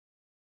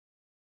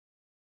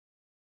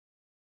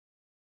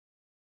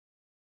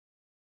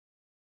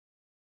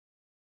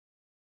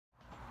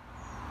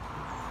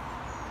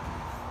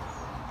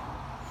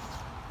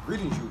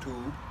Greetings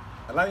YouTube,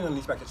 allowing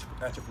unleashed back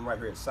at you from right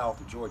here at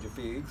South Georgia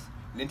Figs.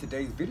 And in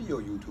today's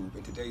video YouTube,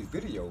 we're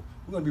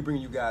going to be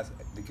bringing you guys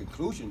the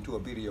conclusion to a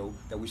video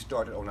that we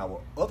started on our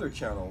other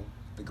channel,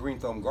 the Green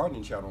Thumb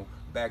Gardening channel,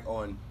 back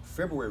on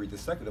February the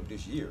 2nd of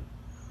this year.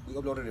 We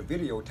uploaded a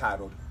video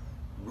titled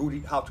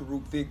How to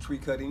Root Fig Tree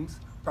Cuttings,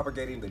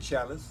 Propagating the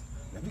Chalice.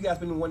 Now, if you guys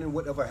been wondering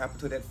whatever happened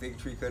to that fig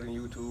tree cutting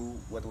YouTube,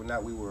 whether or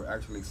not we were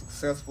actually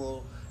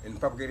successful in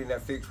propagating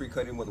that fig tree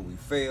cutting, whether we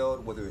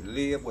failed, whether it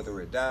lived,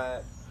 whether it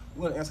died,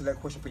 we're going to answer that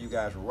question for you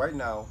guys right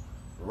now,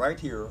 right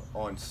here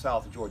on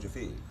South Georgia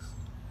Figs.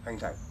 Hang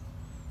tight.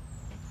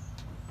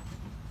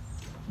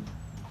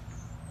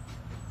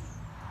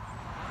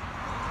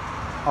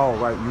 All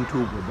right,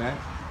 YouTube, we're back.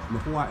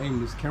 Before I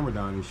aim this camera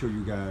down and show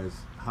you guys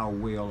how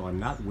well or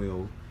not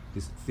well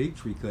this fig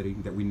tree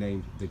cutting that we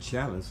named the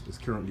Chalice is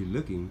currently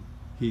looking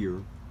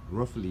here,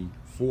 roughly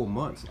 4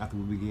 months after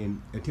we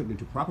began attempting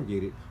to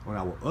propagate it on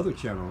our other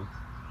channel,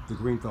 the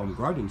Green Thumb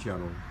Gardening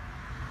channel,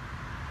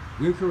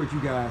 we encourage you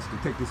guys to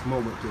take this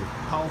moment to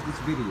pause this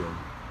video,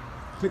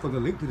 click on the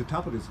link to the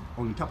top of this,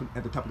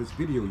 at the top of this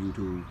video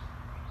YouTube,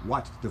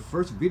 watch the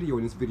first video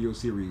in this video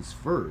series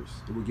first.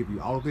 It will give you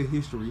all of the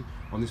history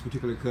on this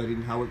particular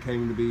cutting, how it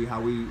came to be,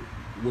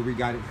 where we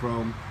got it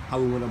from,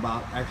 how we went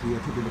about actually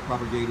attempting to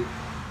propagate it,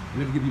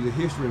 and it'll give you the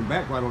history and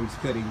background on this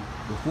cutting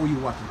before you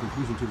watch the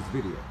conclusion to this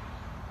video.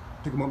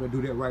 Take a moment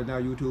to do that right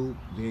now, YouTube,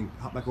 then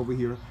hop back over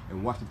here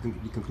and watch the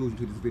conclusion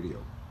to this video.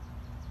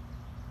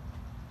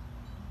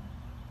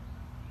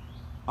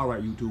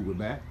 Alright YouTube, we're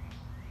back.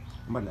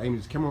 I'm about to aim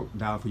this camera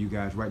down for you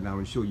guys right now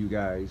and show you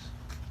guys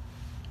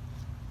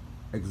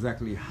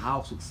exactly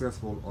how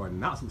successful or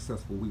not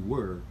successful we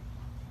were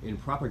in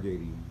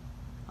propagating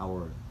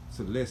our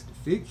Celeste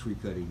fig tree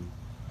cutting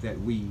that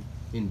we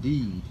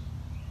indeed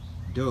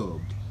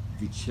dubbed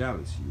the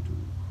Chalice,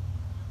 YouTube.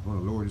 I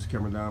want to lower this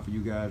camera down for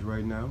you guys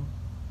right now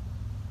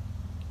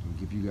and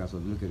give you guys a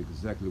look at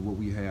exactly what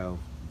we have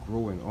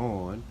growing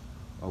on,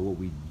 or what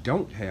we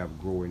don't have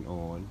growing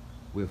on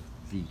with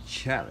the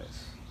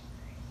Chalice.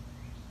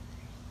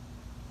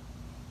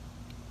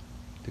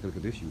 Take a look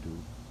at this, YouTube.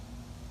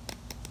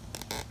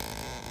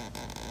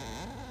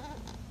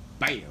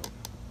 Bam!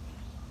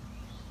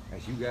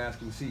 As you guys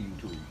can see,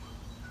 YouTube,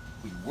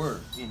 we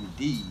were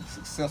indeed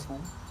successful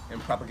in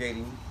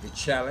propagating the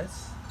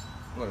Chalice.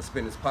 I'm going to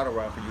spin this pot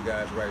around for you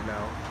guys right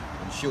now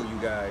and show you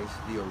guys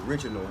the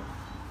original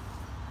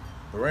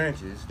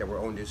branches that were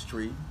on this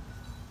tree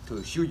to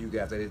assure you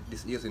guys that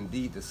this is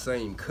indeed the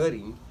same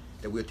cutting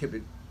that we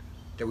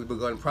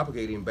begun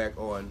propagating back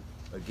on,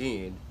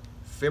 again,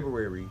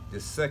 February the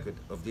 2nd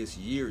of this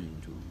year,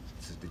 YouTube.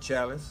 This is the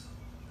Chalice.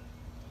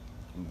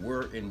 We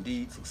were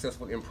indeed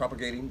successful in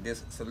propagating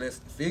this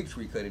Celeste fig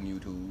tree cutting,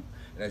 YouTube.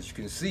 And as you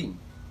can see,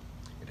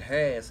 it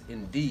has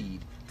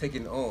indeed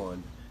taken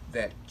on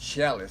that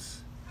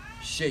Chalice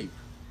shape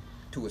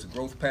to its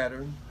growth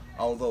pattern.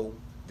 Although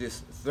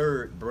this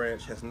third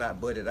branch has not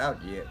budded out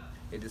yet,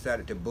 it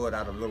decided to bud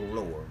out a little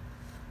lower,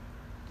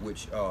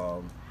 which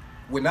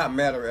would not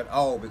matter at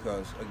all,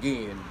 because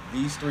again,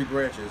 these three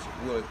branches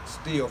will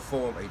still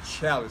form a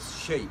Chalice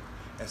shape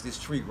as this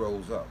tree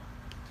grows up.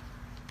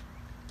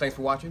 Thanks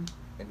for watching,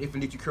 and if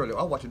indeed you currently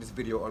are watching this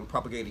video on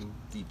propagating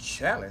the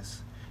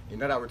Chalice and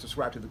not already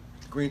subscribed to the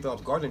Green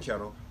Thumb's Gardening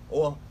channel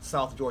or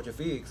South Georgia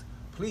Figs,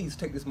 please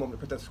take this moment to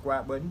press that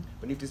subscribe button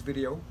beneath this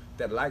video,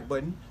 that like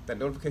button, that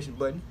notification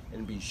button,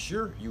 and be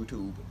sure,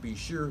 YouTube, be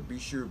sure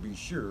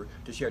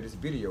to share this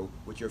video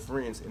with your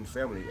friends and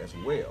family as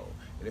well.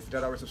 And if you're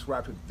not already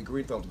subscribed to the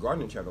Green Thumb's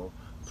Gardening channel,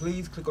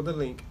 please click on the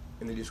link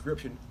in the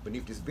description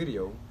beneath this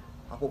video,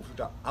 hop over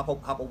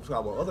to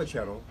our other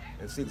channel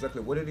and see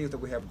exactly what it is that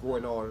we have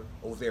going on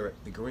over there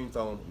at the Green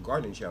Thumb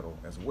Gardening channel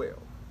as well.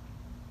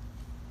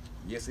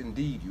 Yes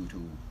indeed,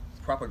 YouTube,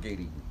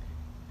 propagating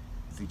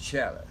the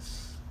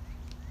Chalice.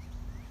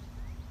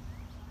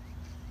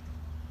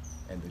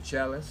 And the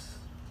Chalice,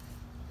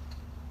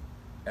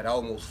 at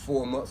almost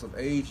 4 months of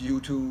age,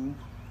 YouTube,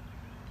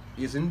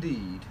 is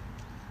indeed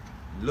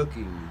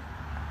looking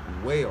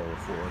well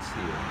for us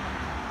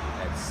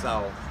here at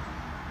South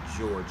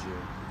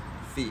Georgia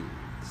Figs.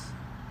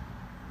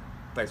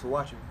 Thanks for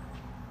watching.